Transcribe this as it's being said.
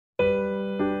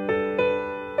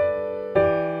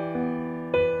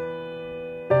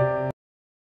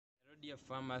Dear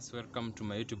farmers, welcome to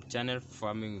my YouTube channel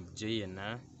Farming with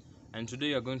JNR, and today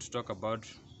we are going to talk about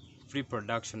free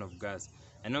production of gas.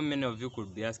 I know many of you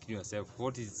could be asking yourself,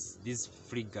 what is this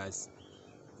free gas?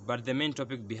 But the main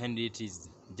topic behind it is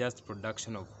just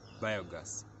production of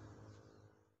biogas.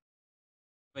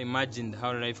 Imagine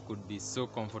how life could be so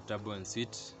comfortable and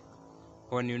sweet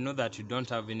when you know that you don't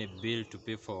have any bill to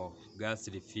pay for gas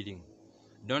refilling.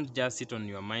 Don't just sit on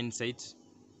your mindset,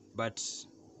 but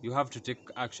you have to take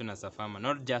action as a farmer,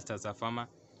 not just as a farmer,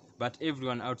 but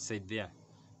everyone outside there,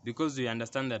 because we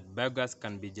understand that biogas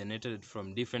can be generated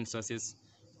from different sources,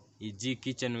 e.g.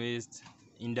 kitchen waste,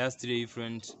 industry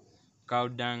effluent, cow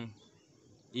dung,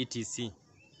 etc.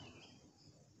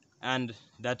 And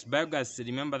that biogas,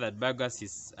 remember that biogas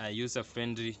is a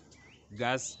user-friendly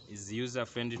gas, is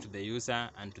user-friendly to the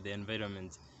user and to the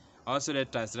environment. Also,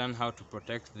 let us learn how to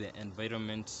protect the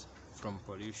environment from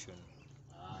pollution.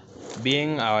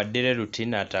 Being our daily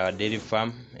routine at our dairy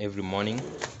farm every morning,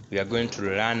 we are going to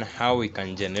learn how we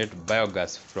can generate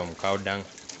biogas from cow dung.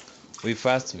 We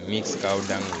first mix cow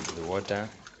dung with the water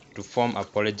to form a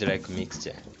porridge-like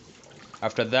mixture.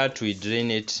 After that, we drain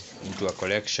it into a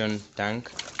collection tank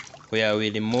where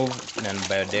we remove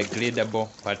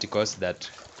non-biodegradable particles that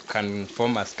can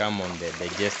form a scum on the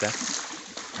digester.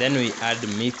 Then we add the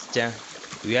mixture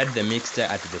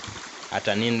at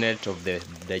an inlet of the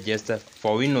digester,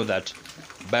 for we know that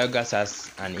biogas has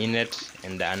an inlet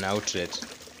and an outlet.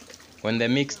 When the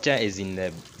mixture is in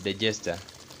the digester,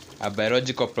 a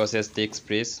biological process takes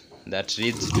place that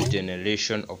leads to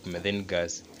generation of methane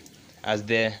gas. As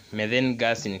the methane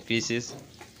gas increases,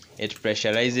 it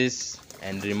pressurizes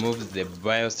and removes the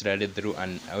bioslurry through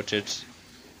an outlet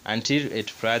until it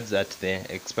floods at the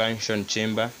expansion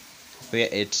chamber, where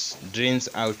it drains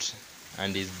out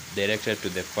and is directed to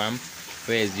the farm,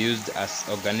 where it is used as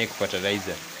organic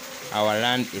fertilizer. Our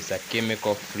land is a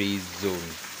chemical-free zone.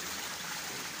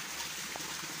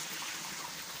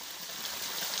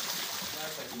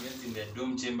 In the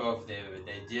dome chamber of the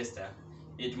digester,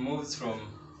 it moves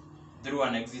through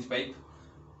an exit pipe,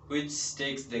 which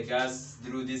takes the gas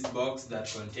through this box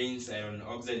that contains iron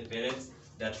oxide pellets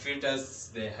that filters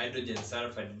the hydrogen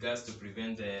sulfide gas to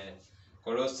prevent the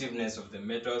corrosiveness of the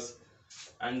metals,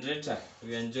 and later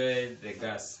we enjoy the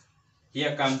gas.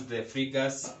 Here comes the free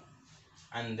gas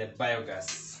and the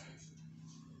biogas.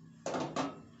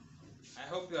 I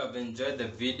hope you have enjoyed the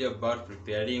video about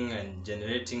preparing and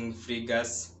generating free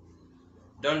gas.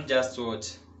 Don't just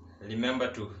watch,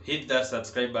 remember to hit that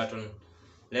subscribe button.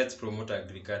 Let's promote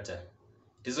agriculture.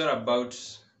 It is all about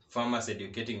farmers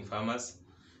educating farmers,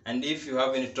 and if you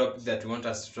have any topic that you want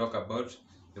us to talk about,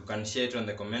 you can share it on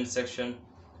the comment section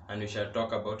and we shall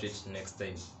talk about it next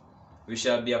time. We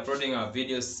shall be uploading our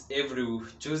videos every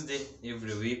Tuesday,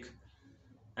 every week,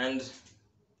 and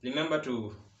remember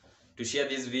to share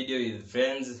this video with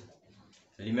friends.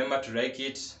 Remember to like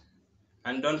it,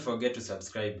 and don't forget to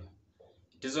subscribe.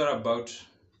 It is all about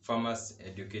farmers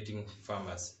educating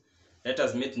farmers. Let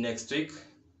us meet next week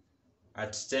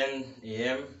at 10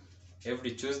 a.m.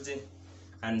 every Tuesday,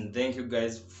 and thank you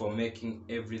guys for making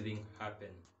everything happen.